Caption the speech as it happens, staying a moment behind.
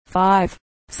5.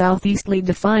 Southeastly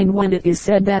defined when it is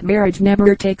said that marriage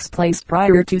never takes place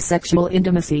prior to sexual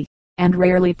intimacy, and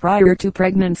rarely prior to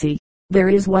pregnancy. There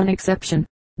is one exception.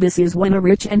 This is when a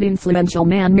rich and influential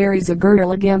man marries a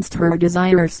girl against her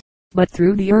desires, but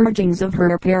through the urgings of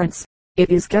her parents.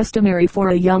 It is customary for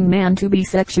a young man to be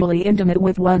sexually intimate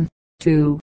with 1,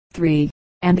 2, 3,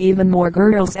 and even more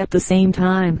girls at the same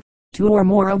time. 2 or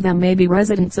more of them may be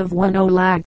residents of one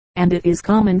olag, and it is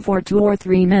common for 2 or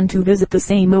 3 men to visit the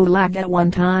same olag at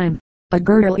one time. A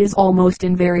girl is almost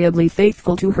invariably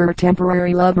faithful to her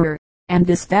temporary lover, and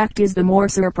this fact is the more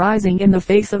surprising in the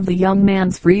face of the young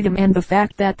man's freedom and the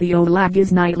fact that the olag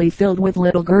is nightly filled with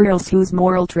little girls whose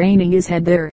moral training is had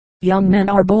there. Young men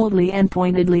are boldly and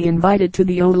pointedly invited to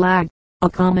the olag. A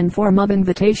common form of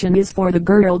invitation is for the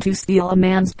girl to steal a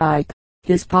man's pipe,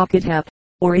 his pocket hat,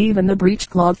 or even the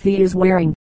breechcloth he is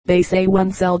wearing. They say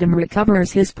one seldom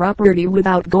recovers his property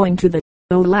without going to the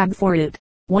olag for it.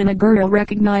 When a girl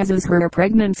recognizes her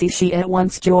pregnancy, she at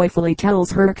once joyfully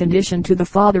tells her condition to the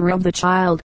father of the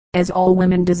child. As all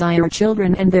women desire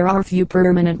children and there are few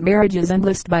permanent marriages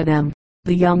enlisted by them,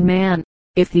 the young man,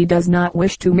 if he does not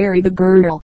wish to marry the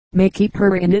girl, may keep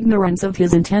her in ignorance of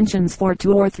his intentions for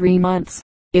 2 or 3 months.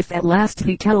 If at last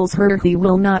he tells her he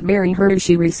will not marry her,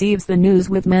 she receives the news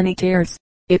with many tears,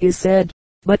 it is said,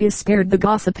 but is spared the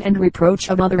gossip and reproach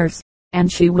of others,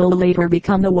 and she will later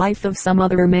become the wife of some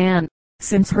other man,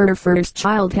 since her first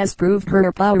child has proved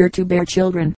her power to bear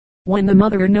children. When the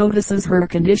mother notices her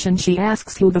condition, she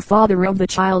asks who the father of the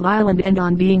child is, and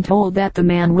on being told that the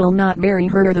man will not marry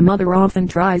her, the mother often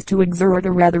tries to exert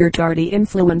a rather tardy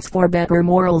influence for better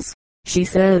morals. She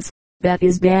says, "That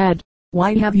is bad.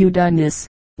 Why have you done this?"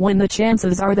 When the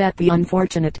chances are that the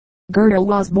unfortunate girl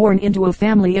was born into a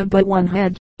family of but one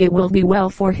head, it will be well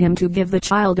for him to give the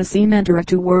child a sementor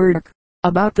to work.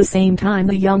 About the same time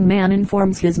the young man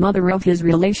informs his mother of his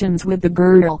relations with the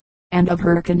girl, and of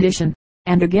her condition.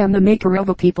 And again the maker of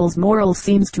a people's morals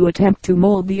seems to attempt to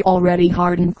mold the already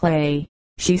hardened clay.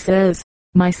 She says,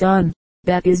 "My son,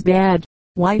 that is bad.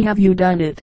 Why have you done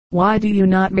it? Why do you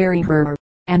not marry her?"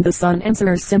 And the son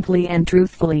answers simply and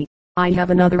truthfully, "I have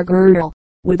another girl."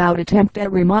 Without attempt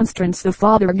at remonstrance the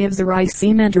father gives a rice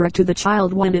sementor to the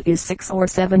child when it is 6 or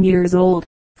 7 years old,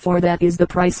 for that is the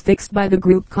price fixed by the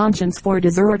group conscience for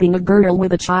deserting a girl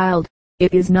with a child.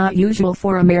 It is not usual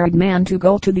for a married man to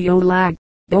go to the olag,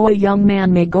 though a young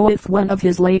man may go if one of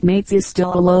his late mates is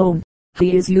still alone.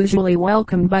 He is usually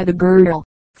welcomed by the girl,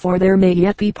 for there may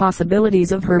yet be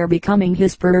possibilities of her becoming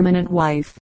his permanent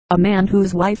wife. A man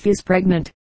whose wife is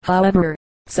pregnant, however,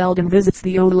 seldom visits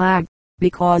the olag,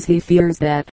 because he fears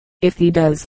that, if he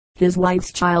does, his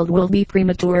wife's child will be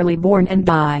prematurely born and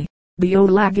die. The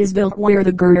olag is built where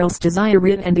the girls desire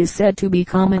it and is said to be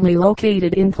commonly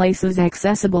located in places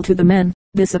accessible to the men.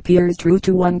 This appears true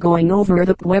to one going over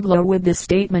the pueblo with this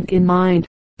statement in mind.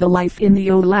 The life in the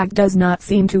olag does not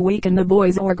seem to weaken the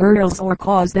boys or girls or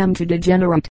cause them to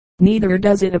degenerate. Neither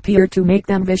does it appear to make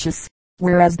them vicious,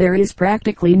 whereas there is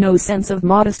practically no sense of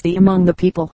modesty among the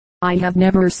people. I have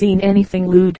never seen anything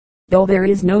lewd, though there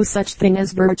is no such thing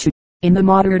as virtue, in the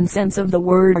modern sense of the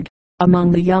word,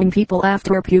 among the young people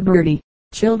after puberty.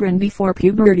 Children before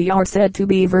puberty are said to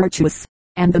be virtuous,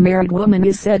 and the married woman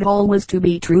is said always to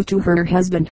be true to her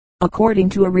husband. According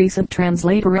to a recent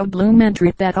translator of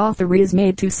Blumentritt, that author is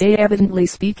made to say, evidently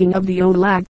speaking of the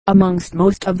olag, amongst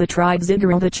most of the tribes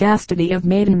the chastity of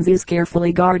maidens is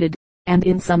carefully guarded, and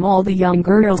in some all the young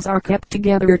girls are kept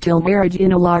together till marriage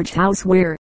in a large house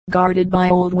where, guarded by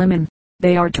old women,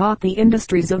 they are taught the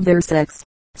industries of their sex,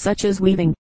 such as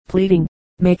weaving, pleating,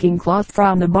 making cloth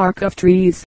from the bark of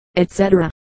trees,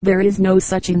 etc. There is no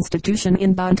such institution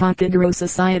in Bantakidro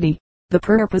society. The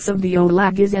purpose of the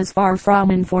olag is as far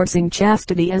from enforcing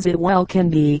chastity as it well can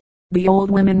be. The old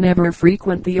women never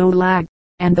frequent the olag,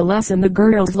 and the lesson the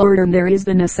girls learn there is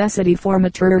the necessity for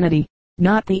maternity,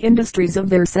 not the industries of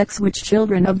their sex which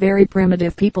children of very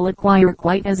primitive people acquire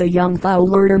quite as a young fowl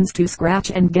learns to scratch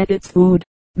and get its food.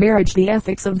 Marriage. The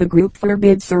ethics of the group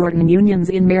forbids certain unions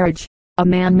in marriage. A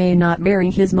man may not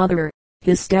marry his mother,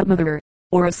 his stepmother,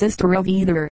 or a sister of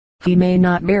either. He may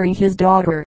not marry his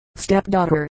daughter,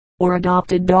 stepdaughter, or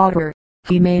adopted daughter.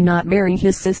 He may not marry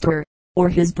his sister, or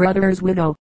his brother's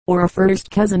widow, or a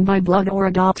first cousin by blood or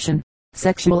adoption.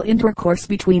 Sexual intercourse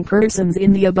between persons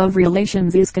in the above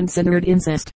relations is considered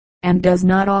incest, and does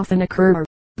not often occur.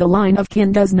 The line of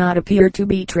kin does not appear to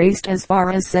be traced as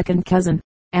far as second cousin,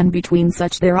 and between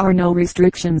such there are no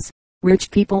restrictions.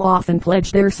 Rich people often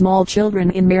pledge their small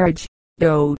children in marriage,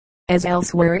 though, as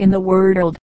elsewhere in the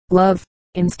world, love,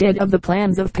 instead of the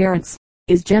plans of parents,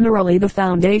 is generally the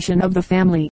foundation of the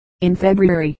family. In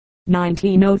February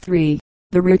 1903,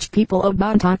 The rich people of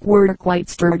Bontoc were quite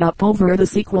stirred up over the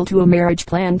sequel to a marriage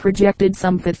plan projected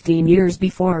some 15 years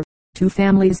before. Two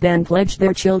families then pledged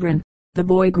their children. The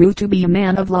boy grew to be a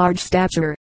man of large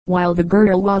stature, while the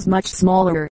girl was much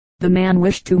smaller. The man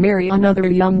wished to marry another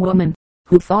young woman,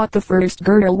 who thought the first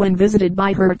girl when visited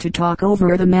by her to talk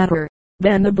over the matter.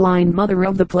 Then the blind mother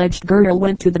of the pledged girl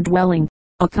went to the dwelling,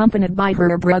 accompanied by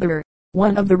her brother,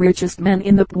 one of the richest men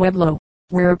in the pueblo,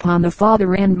 whereupon the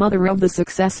father and mother of the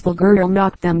successful girl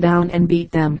knocked them down and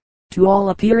beat them. To all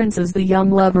appearances the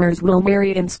young lovers will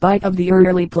marry in spite of the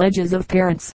early pledges of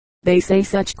parents. They say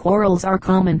such quarrels are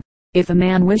common. If a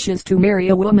man wishes to marry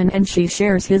a woman and she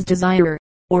shares his desire,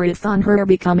 or if on her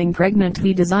becoming pregnant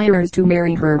he desires to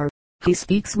marry her, he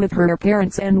speaks with her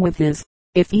parents and with his.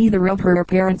 If either of her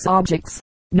parents objects,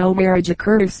 no marriage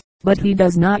occurs, but he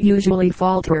does not usually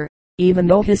falter, even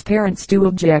though his parents do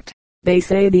object. They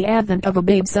say the advent of a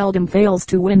babe seldom fails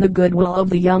to win the goodwill of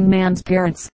the young man's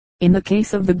parents. In the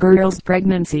case of the girl's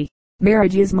pregnancy,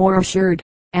 marriage is more assured,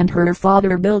 and her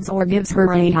father builds or gives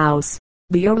her a house.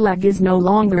 The oleg is no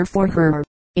longer for her.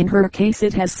 In her case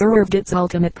it has served its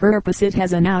ultimate purpose. It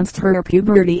has announced her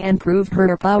puberty and proved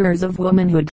her powers of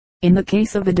womanhood. In the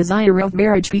case of a desire of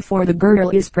marriage before the girl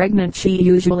is pregnant, she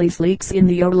usually sleeps in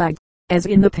the oleg, as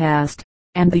in the past,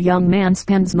 and the young man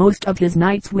spends most of his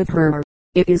nights with her.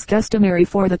 It is customary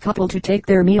for the couple to take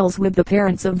their meals with the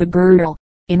parents of the girl,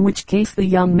 in which case the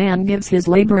young man gives his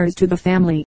laborers to the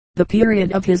family. The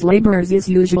period of his laborers is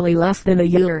usually less than a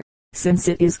year, since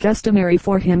it is customary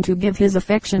for him to give his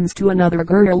affections to another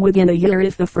girl within a year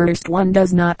if the first one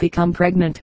does not become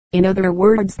pregnant. In other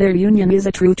words, their union is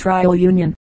a true trial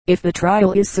union. If the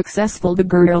trial is successful, the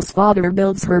girl's father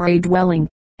builds her a dwelling,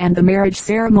 and the marriage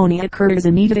ceremony occurs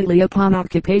immediately upon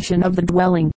occupation of the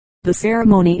dwelling. The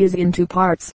ceremony is in two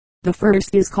parts. The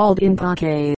first is called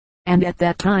Inpake, and at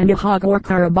that time a hog or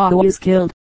carabao is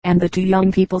killed, and the two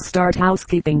young people start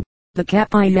housekeeping. The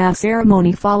Kapaya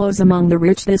ceremony follows among the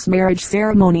rich. This marriage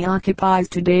ceremony occupies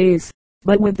 2 days,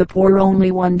 but with the poor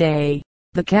only 1 day.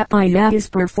 The Kapaya is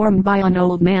performed by an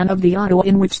old man of the auto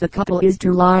in which the couple is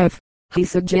to live. He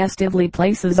suggestively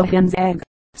places a hen's egg,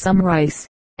 some rice,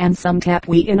 and some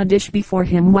tapui in a dish before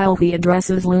him while he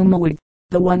addresses Lumawig,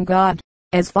 the one God,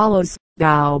 as follows: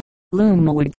 Thou,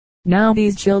 Lumawig. Now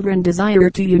these children desire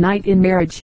to unite in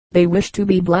marriage. They wish to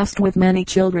be blessed with many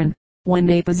children. When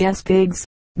they possess pigs,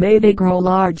 may they grow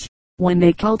large. When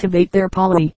they cultivate their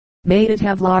poultry, may it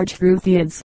have large fruit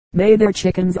yields. May their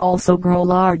chickens also grow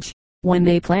large. When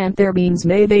they plant their beans,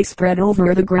 may they spread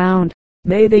over the ground.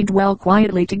 May they dwell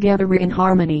quietly together in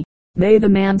harmony. May the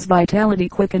man's vitality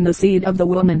quicken the seed of the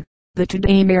woman. The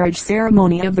today marriage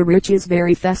ceremony of the rich is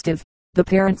very festive. The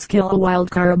parents kill a wild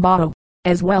carabao,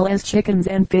 as well as chickens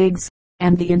and pigs,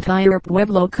 and the entire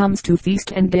pueblo comes to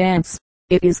feast and dance.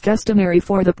 It is customary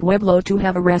for the pueblo to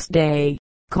have a rest day,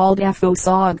 called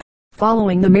Afosag,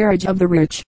 following the marriage of the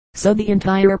rich. So the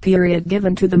entire period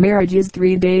given to the marriage is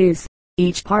 3 days.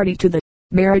 Each party to the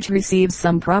marriage receives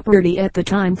some property at the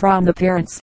time from the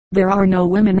parents. There are no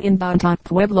women in Bontoc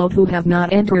Pueblo who have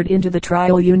not entered into the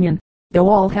trial union, though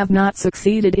all have not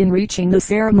succeeded in reaching the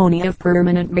ceremony of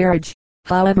permanent marriage.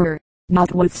 However,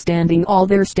 notwithstanding all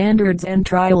their standards and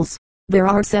trials, there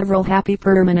are several happy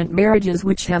permanent marriages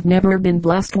which have never been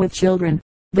blessed with children.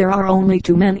 There are only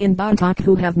 2 men in Bontoc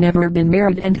who have never been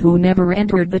married and who never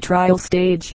entered the trial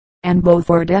stage, and both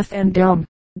are deaf and dumb.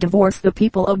 Divorce. The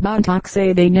people of Bontoc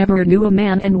say they never knew a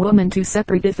man and woman to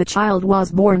separate if a child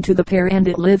was born to the pair and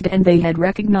it lived and they had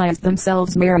recognized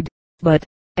themselves married. But,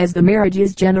 as the marriage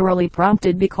is generally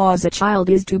prompted because a child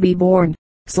is to be born,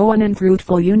 so an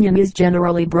unfruitful union is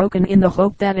generally broken in the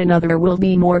hope that another will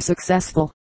be more successful.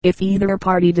 If either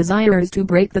party desires to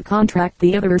break the contract,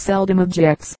 the other seldom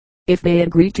objects. If they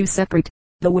agree to separate,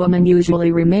 the woman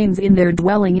usually remains in their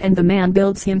dwelling and the man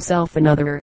builds himself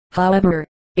another. However,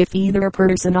 if either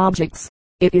person objects,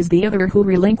 it is the other who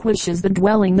relinquishes the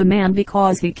dwelling, the man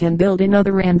because he can build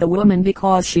another and the woman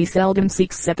because she seldom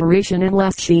seeks separation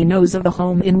unless she knows of a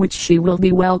home in which she will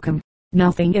be welcome.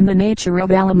 Nothing in the nature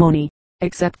of alimony,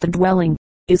 except the dwelling,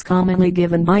 is commonly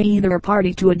given by either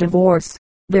party to a divorce.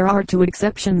 There are 2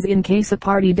 exceptions. In case a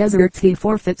party deserts, he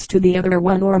forfeits to the other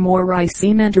 1 or more rice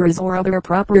sementers or other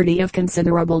property of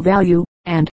considerable value,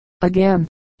 and, again,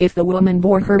 if the woman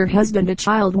bore her husband a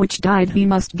child which died, he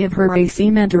must give her a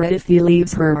sementer if he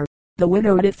leaves her. The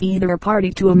widowed. If either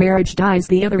party to a marriage dies,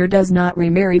 the other does not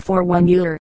remarry for 1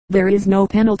 year. There is no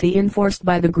penalty enforced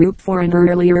by the group for an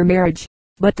earlier marriage,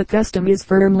 but the custom is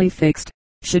firmly fixed.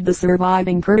 Should the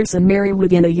surviving person marry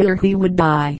within a year, he would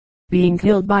die, being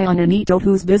killed by an anito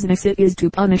whose business it is to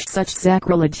punish such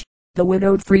sacrilege. The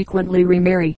widowed frequently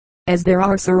remarry, as there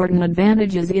are certain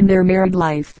advantages in their married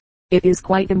life. It is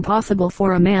quite impossible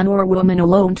for a man or woman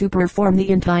alone to perform the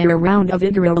entire round of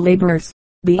Igorot labors.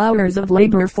 The hours of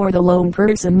labor for the lone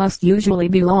person must usually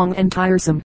be long and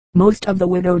tiresome. Most of the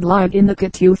widowed live in the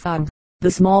Katuthang, the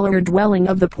smaller dwelling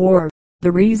of the poor.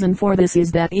 The reason for this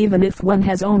is that even if one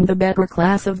has owned the better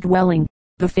class of dwelling,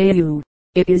 the Fayu,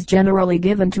 it is generally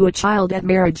given to a child at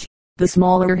marriage, the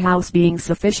smaller house being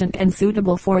sufficient and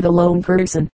suitable for the lone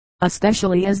person,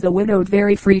 especially as the widowed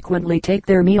very frequently take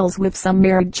their meals with some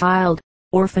married child.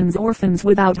 Orphans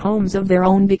without homes of their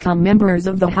own become members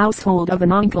of the household of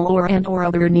an uncle or aunt or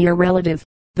other near relative.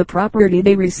 The property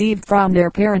they received from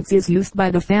their parents is used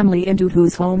by the family into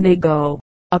whose home they go.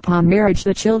 Upon marriage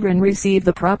the children receive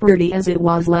the property as it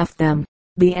was left them,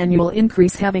 the annual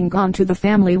increase having gone to the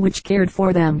family which cared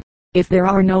for them. If there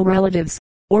are no relatives,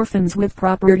 orphans with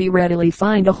property readily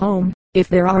find a home. If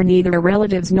there are neither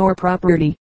relatives nor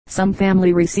property, some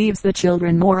family receives the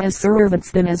children more as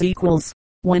servants than as equals.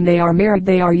 When they are married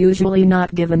they are usually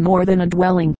not given more than a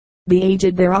dwelling. The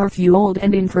aged, there are few old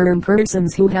and infirm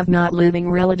persons who have not living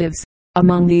relatives.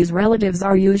 Among these relatives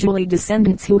are usually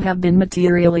descendants who have been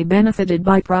materially benefited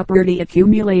by property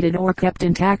accumulated or kept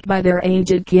intact by their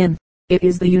aged kin. It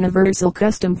is the universal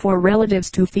custom for relatives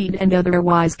to feed and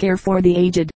otherwise care for the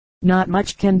aged. Not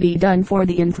much can be done for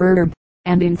the infirm,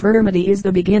 and infirmity is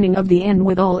the beginning of the end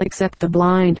with all except the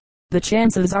blind. The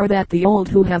chances are that the old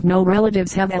who have no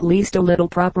relatives have at least a little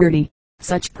property.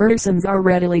 Such persons are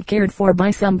readily cared for by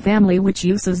some family which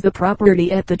uses the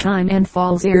property at the time and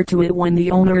falls heir to it when the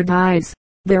owner dies.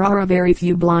 There are a very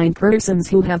few blind persons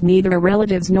who have neither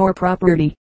relatives nor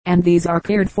property, and these are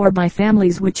cared for by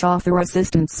families which offer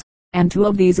assistance. And two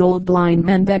of these old blind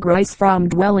men beg rice from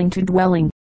dwelling to dwelling.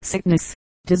 Sickness,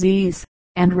 disease,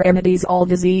 and remedies all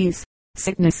disease,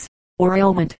 sickness, or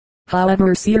ailment,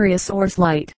 however serious or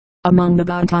slight, among the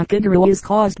Bontoc Igorot is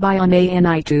caused by an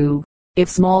Ani2. If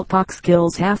smallpox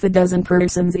kills half a dozen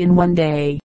persons in one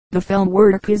day, the film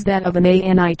work is that of an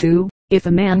Ani2. If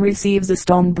a man receives a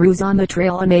stone bruise on the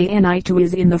trail, an Ani2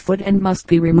 is in the foot and must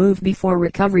be removed before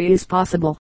recovery is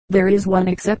possible. There is one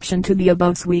exception to the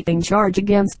above sweeping charge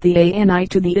against the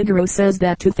Ani2. The Igorot says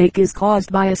that toothache is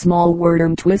caused by a small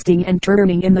worm twisting and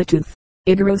turning in the tooth.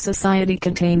 Igorot society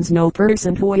contains no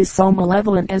person who is so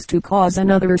malevolent as to cause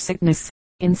another sickness,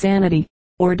 insanity,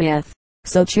 or death.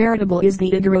 So charitable is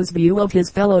the Igorot's view of his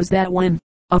fellows that when,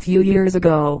 a few years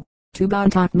ago, 2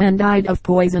 Bontoc men died of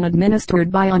poison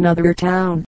administered by another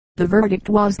town, the verdict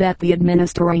was that the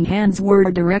administering hands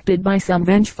were directed by some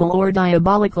vengeful or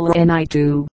diabolical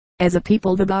Ani2. As a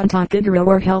people the Bontoc Igorot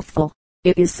are healthful.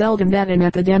 It is seldom that an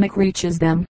epidemic reaches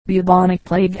them. Bubonic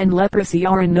plague and leprosy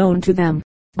are unknown to them.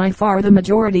 By far the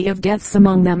majority of deaths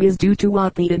among them is due to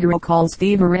what the Igorot calls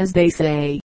fever, as they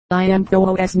say.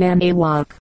 Impos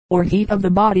nanawak, or heat of the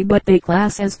body, but they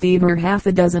class as fever half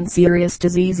a dozen serious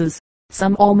diseases,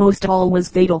 some almost always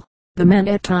fatal. The men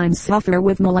at times suffer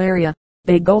with malaria.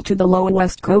 They go to the low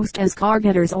west coast as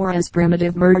cargetters or as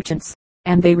primitive merchants,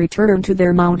 and they return to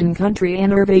their mountain country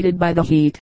enervated by the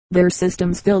heat, their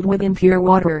systems filled with impure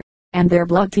water, and their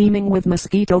blood teeming with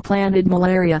mosquito-planted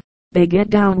malaria. They get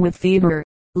down with fever,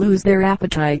 lose their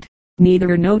appetite,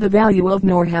 neither know the value of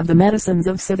nor have the medicines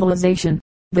of civilization.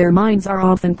 Their minds are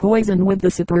often poisoned with the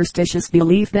superstitious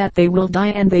belief that they will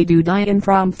die, and they do die in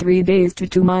from 3 days to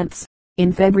 2 months.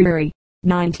 In February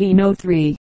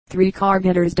 1903, 3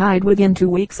 cargetters died within 2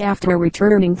 weeks after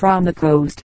returning from the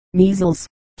coast. Measles,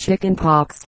 chicken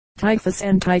pox, typhus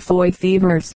and typhoid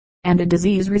fevers, and a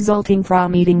disease resulting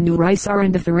from eating new rice are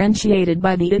undifferentiated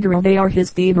by the Igorot. They are his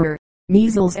fever.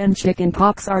 Measles and chicken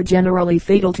pox are generally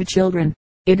fatal to children.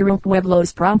 Igorot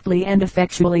pueblos promptly and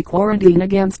effectually quarantine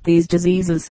against these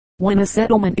diseases. When a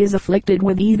settlement is afflicted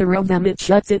with either of them, it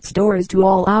shuts its doors to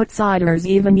all outsiders,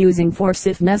 even using force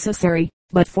if necessary,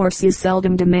 but force is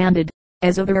seldom demanded,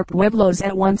 as other pueblos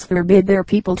at once forbid their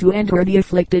people to enter the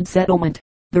afflicted settlement.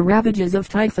 The ravages of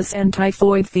typhus and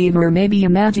typhoid fever may be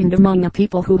imagined among a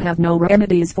people who have no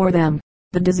remedies for them.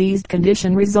 The diseased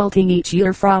condition resulting each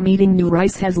year from eating new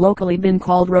rice has locally been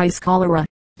called rice cholera.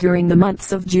 During the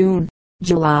months of June,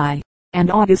 July,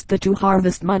 and August, the 2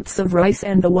 harvest months of rice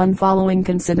and the one following,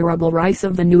 considerable rice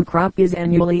of the new crop is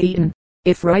annually eaten.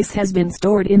 If rice has been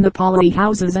stored in the poly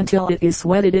houses until it is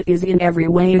sweated, it is in every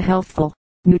way a healthful,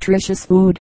 nutritious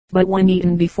food, but when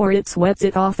eaten before it sweats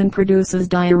it often produces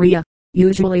diarrhea,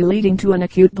 usually leading to an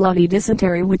acute bloody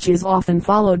dysentery, which is often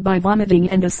followed by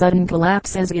vomiting and a sudden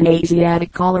collapse, as in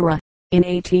Asiatic cholera. In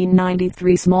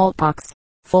 1893 smallpox,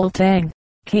 full tang,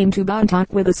 came to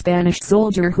Bontoc with a Spanish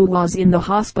soldier who was in the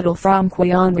hospital from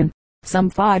Quyangan. Some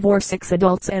 5 or 6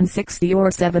 adults and 60 or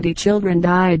 70 children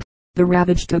died. The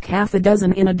ravage took half a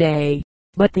dozen in a day.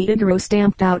 But the Igorot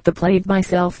stamped out the plague by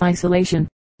self-isolation.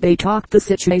 They talked the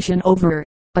situation over,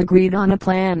 agreed on a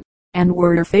plan, and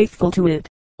were faithful to it.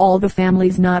 All the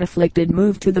families not afflicted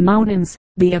moved to the mountains,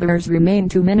 the others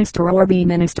remained to minister or be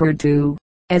ministered to,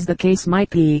 as the case might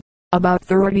be. About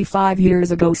 35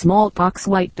 years ago smallpox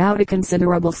wiped out a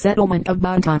considerable settlement of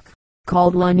Bontoc,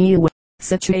 called Laniwa,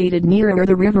 situated nearer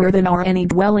the river than are any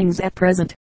dwellings at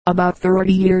present. About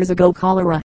 30 years ago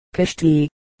cholera, Kishti,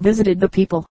 visited the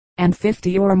people, and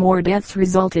 50 or more deaths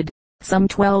resulted. Some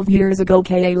 12 years ago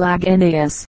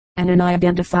Kalagnas, an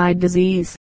unidentified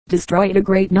disease, destroyed a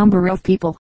great number of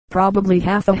people, probably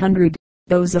half a hundred.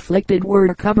 Those afflicted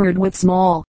were covered with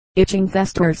small, itching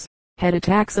festers, had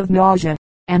attacks of nausea,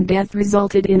 and death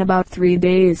resulted in about 3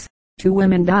 days. 2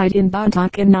 women died in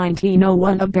Bontoc in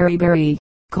 1901 of beriberi,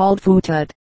 called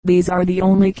Futut. These are the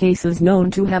only cases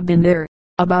known to have been there.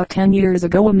 About 10 years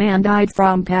ago a man died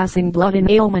from passing blood, an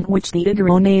ailment which the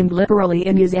Igorot named literally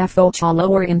in his Afo Chalo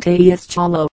or in Tayas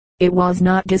Chalo. It was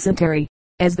not dysentery,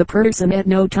 as the person at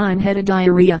no time had a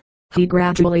diarrhea. He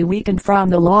gradually weakened from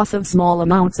the loss of small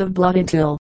amounts of blood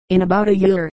until, in about a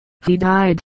year, he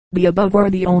died. The above are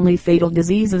the only fatal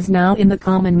diseases now in the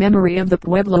common memory of the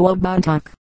Pueblo of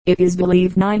Bontoc. It is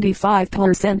believed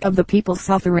 95% of the people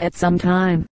suffer at some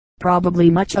time, probably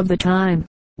much of the time,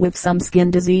 with some skin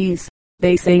disease.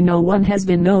 They say no one has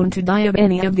been known to die of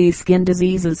any of these skin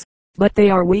diseases, but they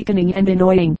are weakening and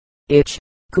annoying. Itch,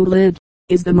 kulid,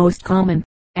 is the most common,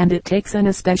 and it takes an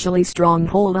especially strong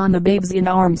hold on the babes in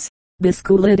arms. This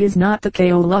kulid is not the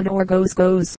kaolud or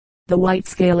goes, the white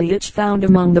scaly itch found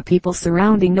among the people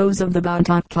surrounding those of the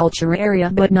Bontoc culture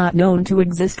area but not known to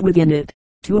exist within it.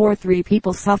 2 or 3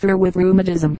 people suffer with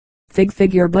rheumatism,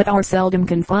 figure but are seldom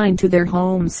confined to their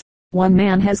homes. 1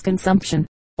 man has consumption,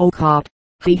 Okot.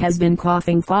 He has been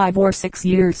coughing 5 or 6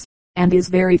 years, and is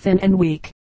very thin and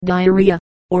weak. Diarrhea,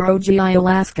 or OGI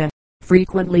Alaska,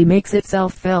 frequently makes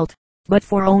itself felt, but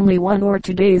for only 1 or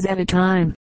 2 days at a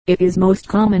time. It is most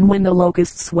common when the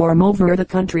locusts swarm over the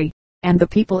country, and the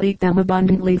people eat them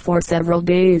abundantly for several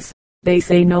days. They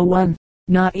say no one,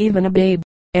 not even a babe,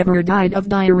 ever died of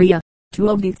diarrhea. 2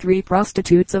 of the 3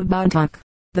 prostitutes of Bontoc,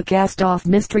 the cast-off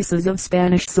mistresses of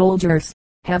Spanish soldiers,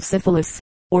 have syphilis,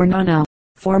 or nana.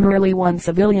 Formerly 1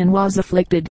 civilian was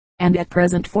afflicted, and at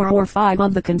present 4 or 5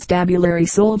 of the constabulary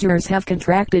soldiers have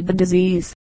contracted the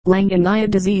disease. Langania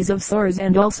disease of sores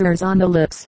and ulcers on the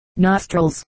lips,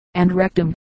 nostrils, and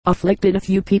rectum, afflicted a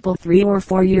few people 3 or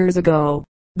 4 years ago.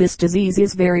 This disease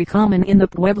is very common in the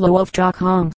Pueblo of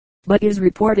Chakhong, but is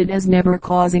reported as never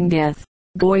causing death.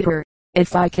 Goiter,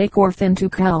 Ephikake or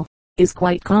Fintukal, is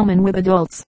quite common with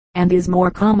adults, and is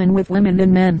more common with women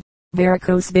than men.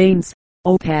 Varicose veins,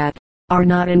 Opat, are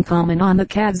not uncommon on the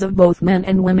calves of both men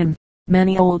and women.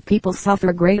 Many old people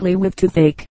suffer greatly with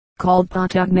toothache, called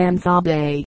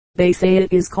Patagnanthabe. They say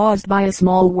it is caused by a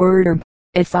small worm,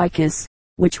 Ephicus,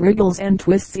 which wriggles and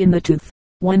twists in the tooth.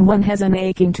 When one has an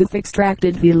aching tooth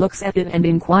extracted he looks at it and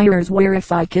inquires where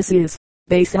Ephicus is.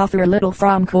 They suffer little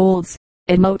from colds,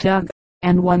 Emotug,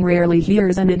 and one rarely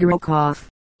hears an Igorot cough.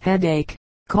 Headache,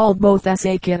 called both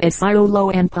Asaka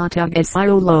Esiolo and Patag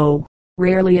Esiolo,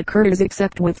 rarely occurs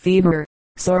except with fever.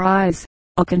 Sore eyes,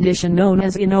 a condition known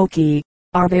as inoki,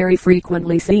 are very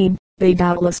frequently seen. They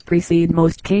doubtless precede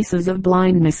most cases of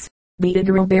blindness. The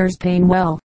Igorot bears pain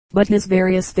well, but his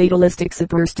various fatalistic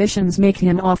superstitions make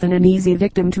him often an easy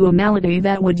victim to a malady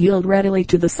that would yield readily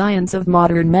to the science of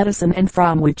modern medicine and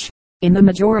from which, in the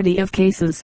majority of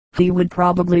cases, he would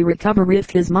probably recover if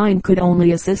his mind could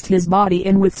only assist his body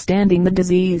in withstanding the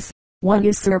disease. One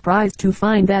is surprised to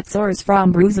find that sores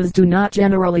from bruises do not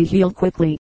generally heal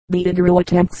quickly. The Igorot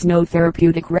attempts no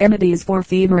therapeutic remedies for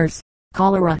fevers,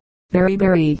 cholera,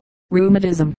 beriberi,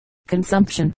 rheumatism,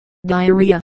 consumption,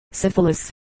 diarrhea, syphilis,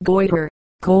 goiter,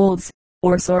 colds,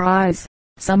 or sore eyes.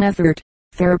 Some effort,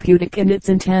 therapeutic in its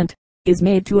intent, is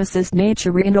made to assist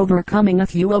nature in overcoming a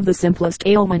few of the simplest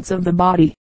ailments of the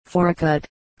body. For a cut,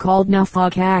 called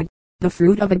nafagag, the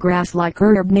fruit of a grass-like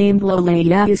herb named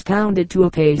lolaya is pounded to a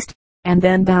paste, and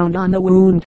then bound on the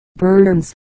wound.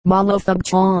 Burns,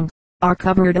 malofubchong, are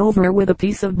covered over with a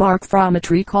piece of bark from a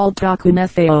tree called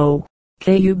takunetheo.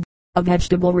 Kayub, a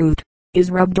vegetable root,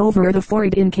 is rubbed over the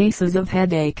forehead in cases of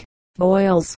headache,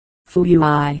 boils,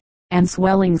 fuyui, and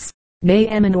swellings.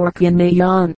 Nayamenorkian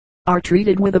nayan, are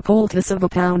treated with a poultice of a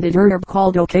pounded herb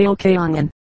called okeokeangan.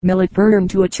 Millet burned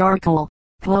to a charcoal,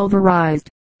 pulverized,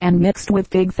 and mixed with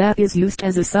pig fat is used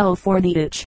as a salve for the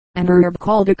itch. An herb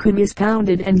called akun is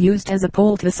pounded and used as a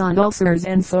poultice on ulcers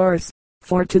and sores.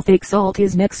 For toothache salt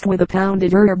is mixed with a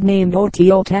pounded herb named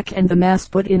otiotek and the mass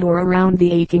put in or around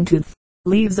the aching tooth.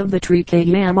 leaves of the tree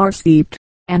cayenne are steeped,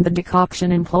 and the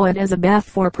decoction employed as a bath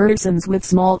for persons with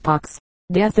smallpox.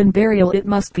 Death and burial. It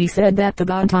must be said that the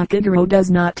Bontoc Igorot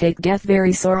does not take death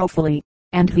very sorrowfully,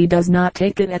 and he does not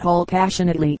take it at all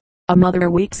passionately. A mother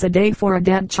weeps a day for a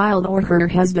dead child or her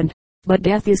husband, but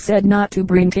death is said not to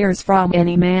bring tears from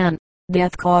any man.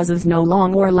 Death causes no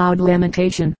long or loud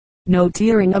lamentation, no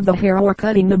tearing of the hair or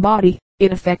cutting the body.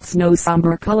 It affects no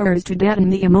somber colors to deaden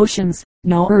the emotions,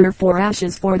 no urn for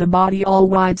ashes for the body. All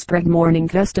widespread mourning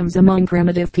customs among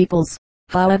primitive peoples.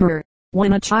 However,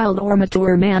 when a child or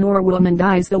mature man or woman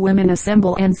dies, the women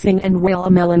assemble and sing and wail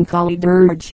a melancholy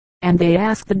dirge, and they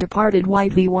ask the departed why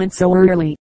he went so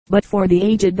early. But for the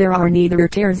aged there are neither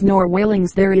tears nor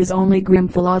wailings, there is only grim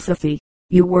philosophy.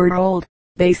 You were old,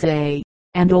 they say,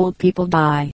 and old people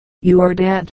die. You are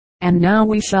dead, and now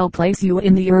we shall place you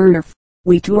in the earth.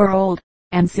 We too are old,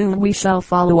 and soon we shall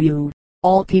follow you.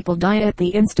 All people die at the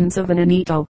instance of an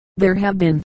Anito. There have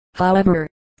been, however,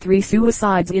 3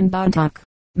 suicides in Bontoc.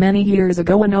 Many years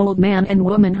ago an old man and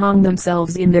woman hung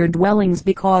themselves in their dwellings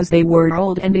because they were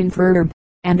old and infirm,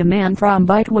 and a man from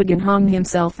Beitwagen hung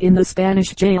himself in the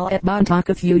Spanish jail at Bontoc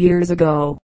a few years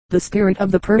ago. The spirit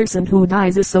of the person who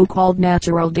dies a so-called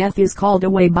natural death is called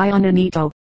away by an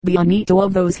Anito. The Anito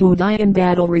of those who die in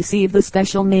battle receive the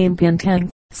special name Pinteng.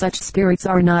 Such spirits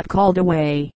are not called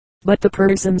away, but the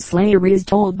person's slayer is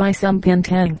told by some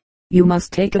Pinteng, you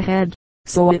must take a head.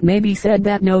 So it may be said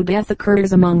that no death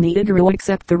occurs among the Igorot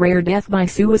except the rare death by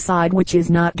suicide, which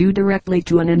is not due directly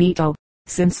to an Anito,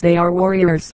 since they are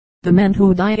warriors. The men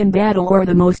who die in battle are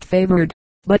the most favored,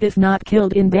 but if not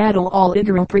killed in battle, all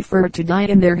Igorot prefer to die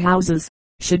in their houses.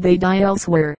 Should they die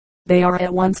elsewhere, they are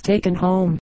at once taken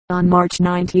home. On March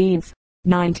 19,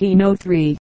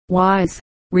 1903, wise,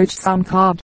 rich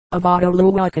Samkab, of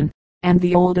Ottoluwakan, and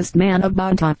the oldest man of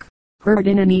Bontoc, heard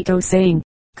an Anito saying,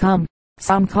 "Come,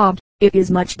 Samkab, it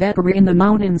is much better in the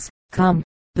mountains, come."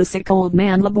 The sick old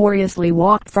man laboriously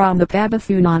walked from the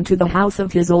Pabafunan to the house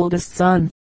of his oldest son,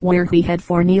 where he had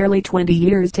for nearly 20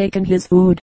 years taken his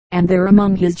food, and there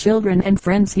among his children and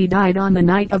friends he died on the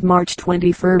night of March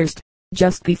 21st.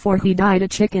 Just before he died a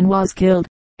chicken was killed,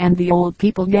 and the old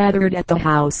people gathered at the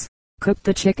house, cooked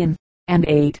the chicken, and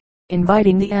ate,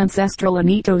 inviting the ancestral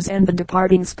Anitos and the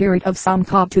departing spirit of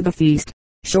Samkab to the feast.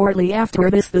 Shortly after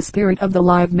this the spirit of the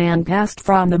live man passed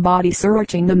from the body,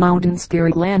 searching the mountain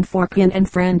spirit land for kin and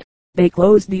friend. They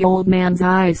closed the old man's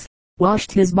eyes,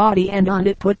 washed his body, and on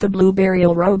it put the blue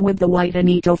burial robe with the white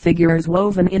Anito figures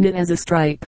woven in it as a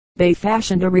stripe. They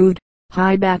fashioned a rude,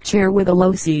 high-backed chair with a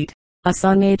low seat, a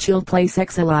sung-a-chill place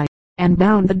exili, and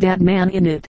bound the dead man in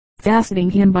it,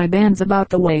 fastening him by bands about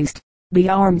the waist, the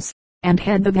arms, and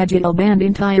head, the vegetal band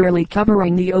entirely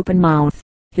covering the open mouth.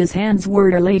 His hands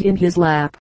were laid in his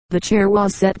lap. The chair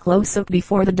was set close up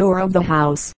before the door of the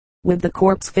house, with the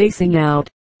corpse facing out.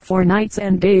 For nights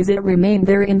and days it remained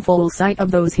there in full sight of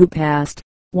those who passed.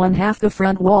 One half the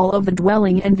front wall of the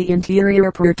dwelling and the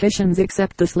interior partitions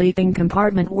except the sleeping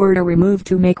compartment were removed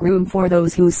to make room for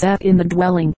those who sat in the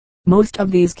dwelling. Most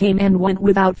of these came and went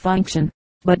without function,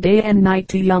 but day and night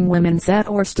 2 young women sat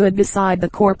or stood beside the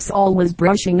corpse, always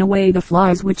brushing away the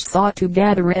flies which sought to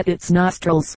gather at its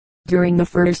nostrils. During the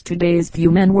first 2 days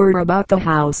few men were about the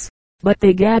house, but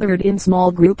they gathered in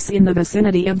small groups in the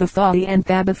vicinity of the Fadi and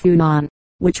Pabafunan,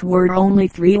 which were only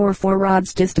 3 or 4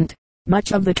 rods distant.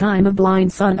 Much of the time a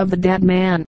blind son of the dead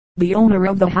man, the owner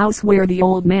of the house where the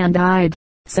old man died,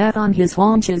 sat on his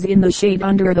haunches in the shade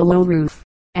under the low roof,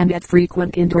 and at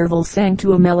frequent intervals sang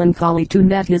to a melancholy tune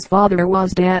that his father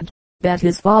was dead, that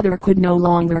his father could no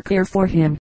longer care for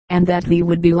him, and that he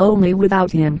would be lonely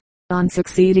without him. On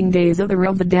succeeding days other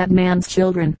of the dead man's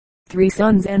children, 3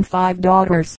 sons and 5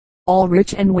 daughters, all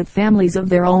rich and with families of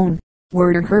their own,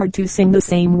 were heard to sing the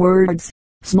same words.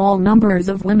 Small numbers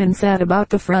of women sat about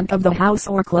the front of the house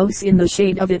or close in the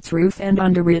shade of its roof and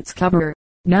under its cover.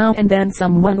 Now and then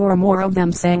some one or more of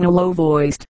them sang a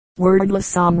low-voiced, wordless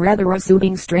song, rather a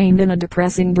soothing strain than a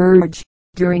depressing dirge.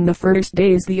 During the first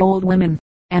days the old women,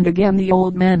 and again the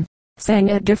old men, sang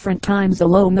at different times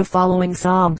alone the following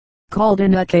song, called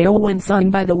an Akaowan, sung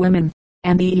by the women,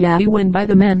 and Iaiwan by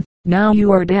the men. Now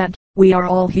you are dead, we are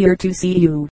all here to see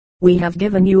you. We have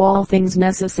given you all things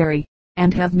necessary,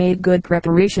 and have made good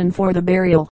preparation for the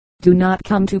burial. Do not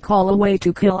come to call away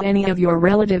to kill any of your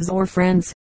relatives or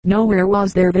friends. Nowhere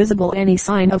was there visible any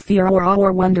sign of fear or awe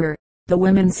or wonder. The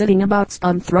women sitting about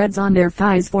spun threads on their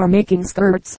thighs for making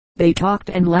skirts. They talked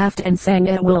and laughed and sang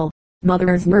at will.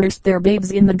 Mothers nursed their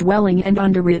babes in the dwelling and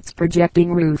under its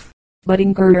projecting roof.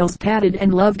 Budding girls patted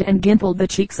and loved and dimpled the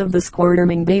cheeks of the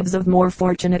squirming babes of more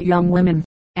fortunate young women,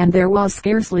 and there was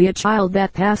scarcely a child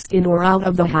that passed in or out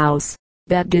of the house.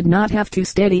 that did not have to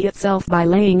steady itself by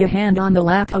laying a hand on the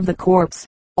lap of the corpse.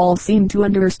 All seem to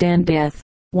understand death.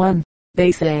 One,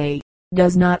 they say,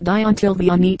 does not die until the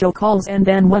Anito calls, and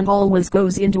then one always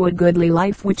goes into a goodly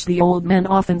life which the old men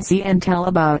often see and tell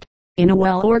about. In a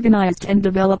well-organized and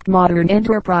developed modern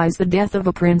enterprise, the death of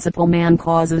a principal man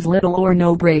causes little or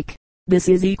no break. This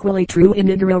is equally true in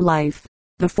Negro life.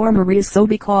 The former is so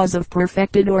because of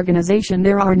perfected organization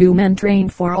there are new men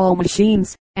trained for all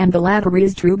machines, and the latter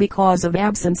is true because of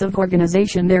absence of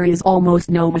organization there is almost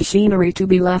no machinery to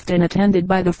be left unattended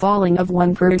by the falling of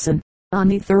one person. On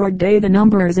the third day the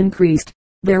numbers increased.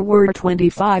 There were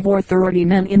 25 or 30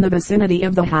 men in the vicinity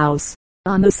of the house,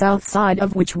 on the south side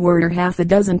of which were half a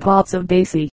dozen pots of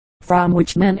basi, from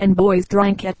which men and boys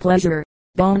drank at pleasure,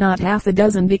 though not half a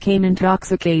dozen became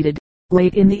intoxicated.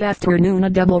 Late in the afternoon a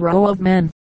double row of men,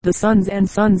 the sons and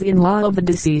sons-in-law of the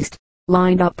deceased,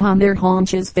 lined up on their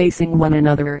haunches facing one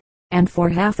another, and for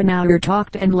half an hour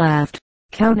talked and laughed,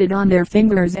 counted on their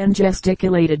fingers and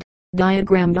gesticulated,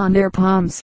 diagrammed on their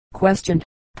palms, questioned,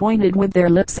 pointed with their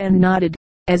lips and nodded,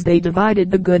 as they divided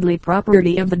the goodly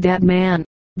property of the dead man.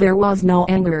 There was no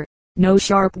anger, no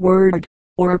sharp word,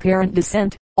 or apparent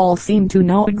dissent. All seemed to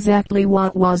know exactly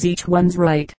what was each one's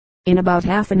right. In about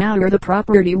half an hour the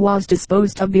property was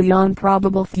disposed of beyond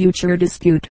probable future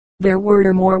dispute. There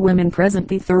were more women present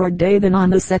the third day than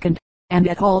on the second, and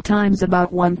at all times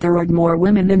about 1/3 more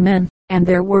women than men, and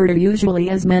there were usually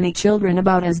as many children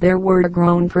about as there were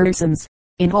grown persons.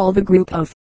 In all the group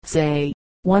of, say,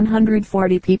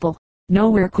 140 people,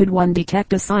 nowhere could one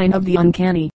detect a sign of the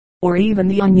uncanny, or even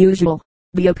the unusual.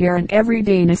 The apparent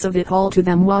everydayness of it all to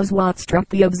them was what struck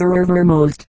the observer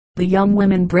most. The young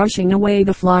women brushing away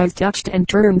the flies touched and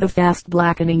turned the fast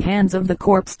blackening hands of the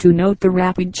corpse to note the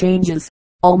rapid changes.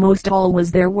 Almost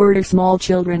always there were small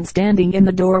children standing in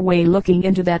the doorway looking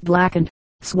into that blackened,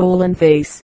 swollen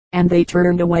face, and they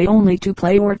turned away only to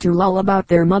play or to lull about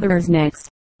their mothers' necks.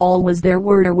 Always there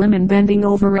were women bending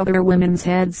over other women's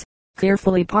heads,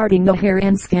 carefully parting the hair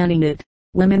and scanning it.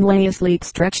 Women lay asleep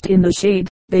stretched in the shade.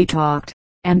 They talked,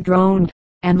 and groaned,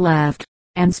 and laughed,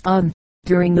 and spun.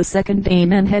 During the second day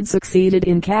men had succeeded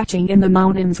in catching in the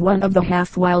mountains one of the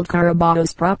half-wild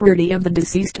carabaos property of the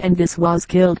deceased, and this was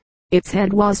killed. Its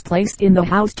head was placed in the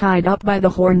house tied up by the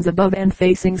horns above and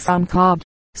facing some cob,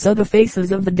 so the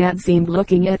faces of the dead seemed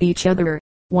looking at each other,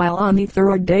 while on the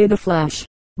third day the flesh,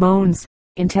 bones,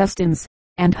 intestines,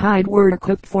 and hide were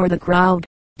cooked for the crowd.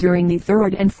 During the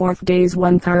third and fourth days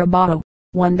 1 carabao,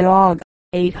 1 dog,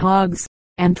 8 hogs,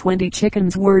 and 20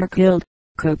 chickens were killed,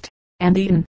 cooked, and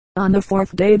eaten. On the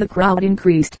fourth day the crowd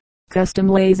increased. Custom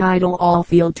lays idle all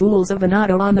field tools of an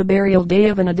auto on the burial day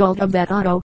of an adult of that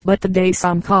auto, but the day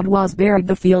some cod was buried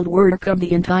the field work of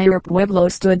the entire pueblo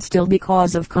stood still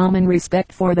because of common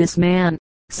respect for this man,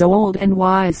 so old and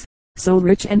wise, so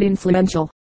rich and influential,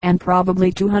 and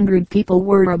probably 200 people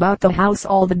were about the house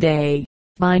all the day.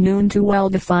 By noon 2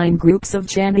 well-defined groups of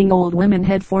chanting old women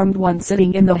had formed, one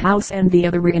sitting in the house and the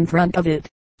other in front of it.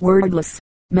 Wordless,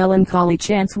 melancholy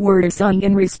chants were sung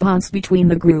in response between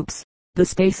the groups. The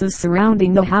spaces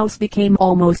surrounding the house became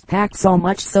almost packed, so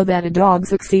much so that a dog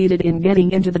succeeded in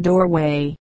getting into the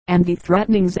doorway, and the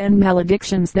threatenings and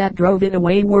maledictions that drove it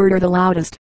away were the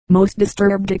loudest, most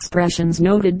disturbed expressions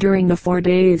noted during the 4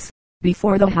 days.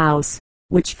 Before the house,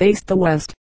 which faced the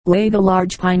west, lay the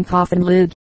large pine coffin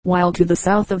lid, while to the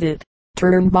south of it,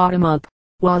 turned bottom up,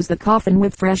 was the coffin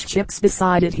with fresh chips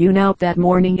beside it hewn out that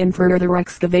morning in further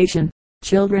excavation.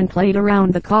 Children played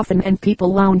around the coffin and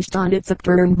people lounged on its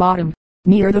upturned bottom.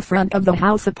 Near the front of the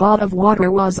house a pot of water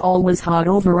was always hot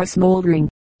over a smoldering,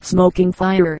 smoking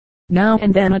fire. Now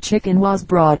and then a chicken was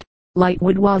brought. Light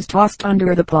wood was tossed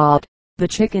under the pot. The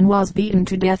chicken was beaten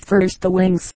to death, first the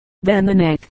wings, then the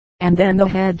neck, and then the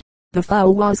head. The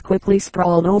fowl was quickly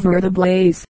sprawled over the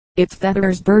blaze, its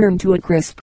feathers burned to a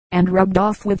crisp, and rubbed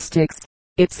off with sticks.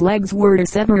 Its legs were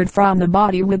severed from the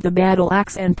body with the battle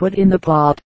axe and put in the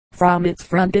pot. From its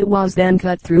front it was then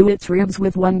cut through its ribs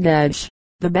with one gash.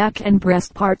 The back and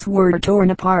breast parts were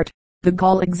torn apart, the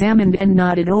gall examined and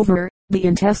knotted over, the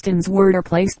intestines were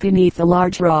placed beneath a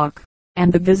large rock,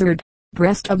 and the gizzard,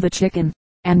 breast of the chicken,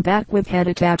 and back with head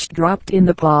attached dropped in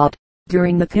the pot.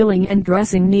 During the killing and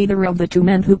dressing neither of the 2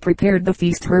 men who prepared the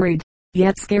feast hurried,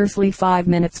 yet scarcely 5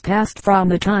 minutes passed from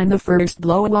the time the first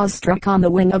blow was struck on the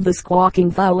wing of the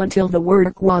squawking fowl until the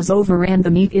work was over and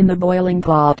the meat in the boiling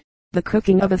pot. The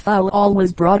cooking of a fowl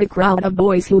always brought a crowd of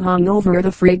boys who hung over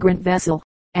the fragrant vessel,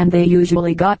 and they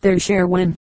usually got their share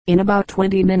when, in about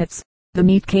 20 minutes, the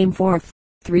meat came forth.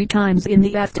 3 times in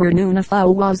the afternoon a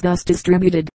fowl was thus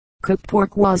distributed. Cooked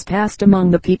pork was passed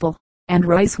among the people, and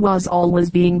rice was always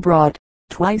being brought.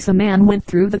 Twice a man went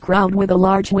through the crowd with a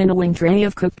large winnowing tray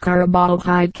of cooked carabao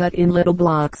hide cut in little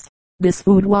blocks. This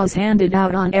food was handed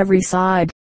out on every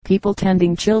side, people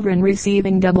tending children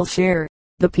receiving double share.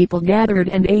 The people gathered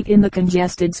and ate in the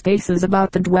congested spaces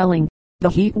about the dwelling. The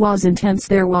heat was intense,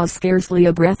 there was scarcely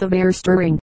a breath of air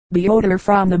stirring. The odor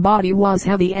from the body was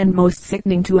heavy and most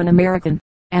sickening to an American,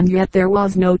 and yet there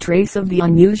was no trace of the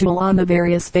unusual on the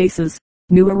various faces.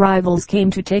 New arrivals came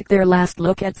to take their last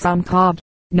look at some cod,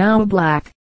 now a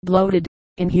black, bloated,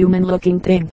 inhuman-looking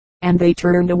thing, and they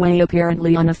turned away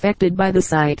apparently unaffected by the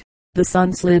sight. The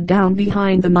sun slid down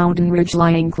behind the mountain ridge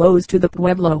lying close to the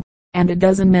pueblo, and a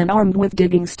dozen men armed with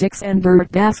digging sticks and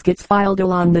dirt baskets filed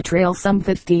along the trail some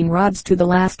 15 rods to the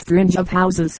last fringe of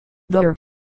houses. There,